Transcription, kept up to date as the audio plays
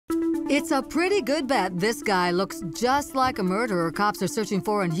It's a pretty good bet this guy looks just like a murderer cops are searching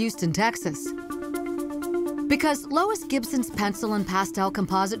for in Houston, Texas. Because Lois Gibson's pencil and pastel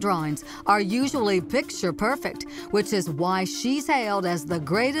composite drawings are usually picture perfect, which is why she's hailed as the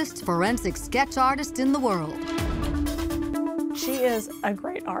greatest forensic sketch artist in the world. She is a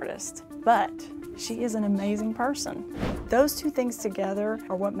great artist, but she is an amazing person. Those two things together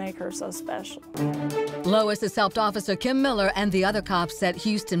are what make her so special. Lois has helped Officer Kim Miller and the other cops at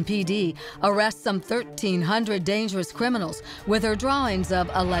Houston PD arrest some 1,300 dangerous criminals with her drawings of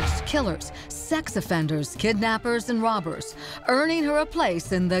alleged killers, sex offenders, kidnappers, and robbers, earning her a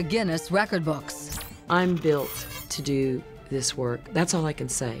place in the Guinness record books. I'm built to do this work. That's all I can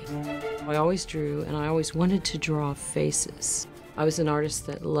say. I always drew, and I always wanted to draw faces. I was an artist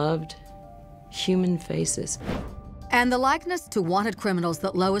that loved human faces. And the likeness to wanted criminals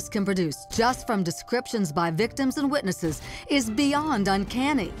that Lois can produce just from descriptions by victims and witnesses is beyond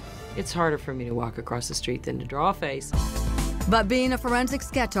uncanny. It's harder for me to walk across the street than to draw a face. But being a forensic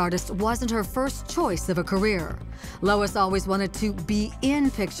sketch artist wasn't her first choice of a career. Lois always wanted to be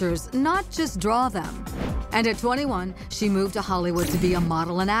in pictures, not just draw them. And at 21, she moved to Hollywood to be a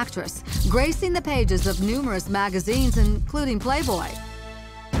model and actress, gracing the pages of numerous magazines, including Playboy.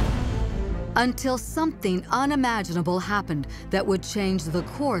 Until something unimaginable happened that would change the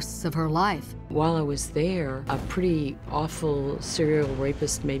course of her life. While I was there, a pretty awful serial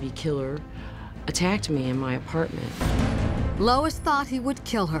rapist, maybe killer, attacked me in my apartment. Lois thought he would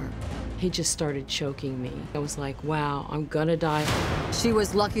kill her. He just started choking me. I was like, wow, I'm gonna die. She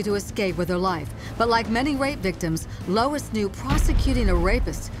was lucky to escape with her life, but like many rape victims, Lois knew prosecuting a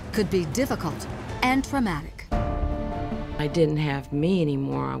rapist could be difficult and traumatic. I didn't have me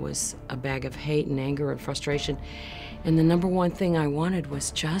anymore. I was a bag of hate and anger and frustration. And the number one thing I wanted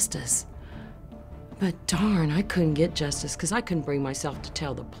was justice. But darn, I couldn't get justice because I couldn't bring myself to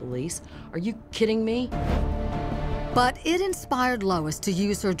tell the police. Are you kidding me? But it inspired Lois to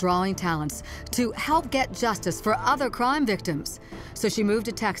use her drawing talents to help get justice for other crime victims. So she moved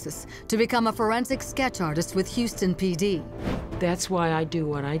to Texas to become a forensic sketch artist with Houston PD. That's why I do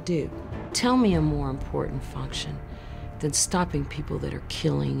what I do. Tell me a more important function than stopping people that are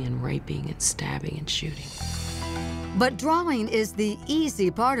killing and raping and stabbing and shooting. But drawing is the easy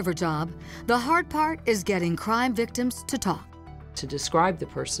part of her job. The hard part is getting crime victims to talk. To describe the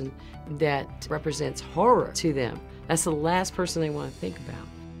person that represents horror to them, that's the last person they want to think about.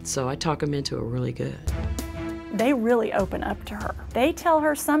 So I talk them into it really good. They really open up to her. They tell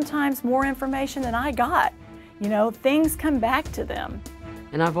her sometimes more information than I got. You know, things come back to them.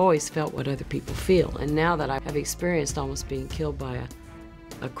 And I've always felt what other people feel. And now that I have experienced almost being killed by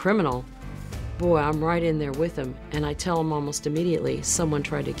a criminal, boy, I'm right in there with them. And I tell them almost immediately, someone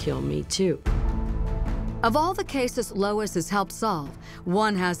tried to kill me too. Of all the cases Lois has helped solve,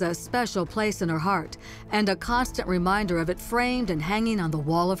 one has a special place in her heart and a constant reminder of it framed and hanging on the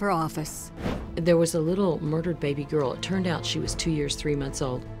wall of her office. There was a little murdered baby girl. It turned out she was 2 years, 3 months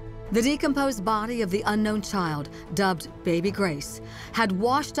old. The decomposed body of the unknown child, dubbed Baby Grace, had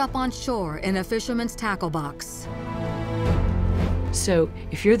washed up on shore in a fisherman's tackle box. So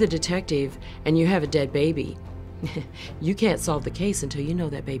if you're the detective and you have a dead baby, you can't solve the case until you know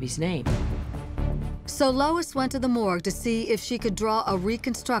that baby's name. So Lois went to the morgue to see if she could draw a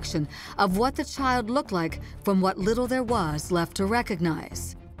reconstruction of what the child looked like from what little there was left to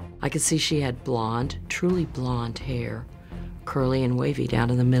recognize. I could see she had blonde, truly blonde hair, curly and wavy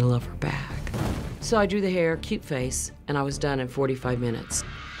down in the middle of her back. So I drew the hair, cute face, and I was done in 45 minutes.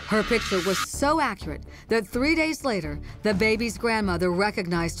 Her picture was so accurate that 3 days later, the baby's grandmother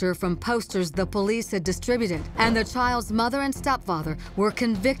recognized her from posters the police had distributed, and the child's mother and stepfather were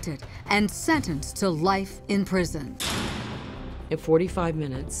convicted and sentenced to life in prison. In 45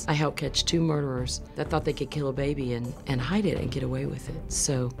 minutes, I helped catch 2 murderers that thought they could kill a baby and hide it and get away with it.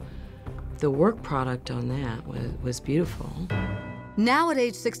 So the work product on that was beautiful. Now at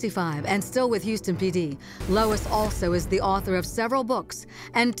age 65 and still with Houston PD, Lois also is the author of several books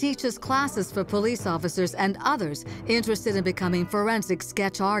and teaches classes for police officers and others interested in becoming forensic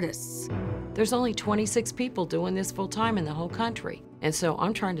sketch artists. There's only 26 people doing this full time in the whole country. And so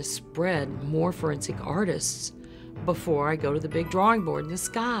I'm trying to spread more forensic artists before I go to the big drawing board in the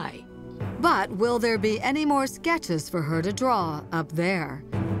sky. But will there be any more sketches for her to draw up there?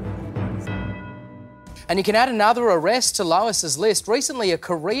 And you can add another arrest to Lois's list. Recently, a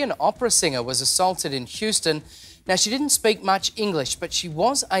Korean opera singer was assaulted in Houston. Now, she didn't speak much English, but she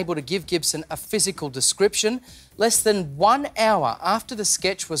was able to give Gibson a physical description. Less than 1 hour after the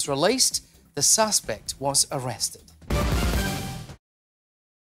sketch was released, the suspect was arrested.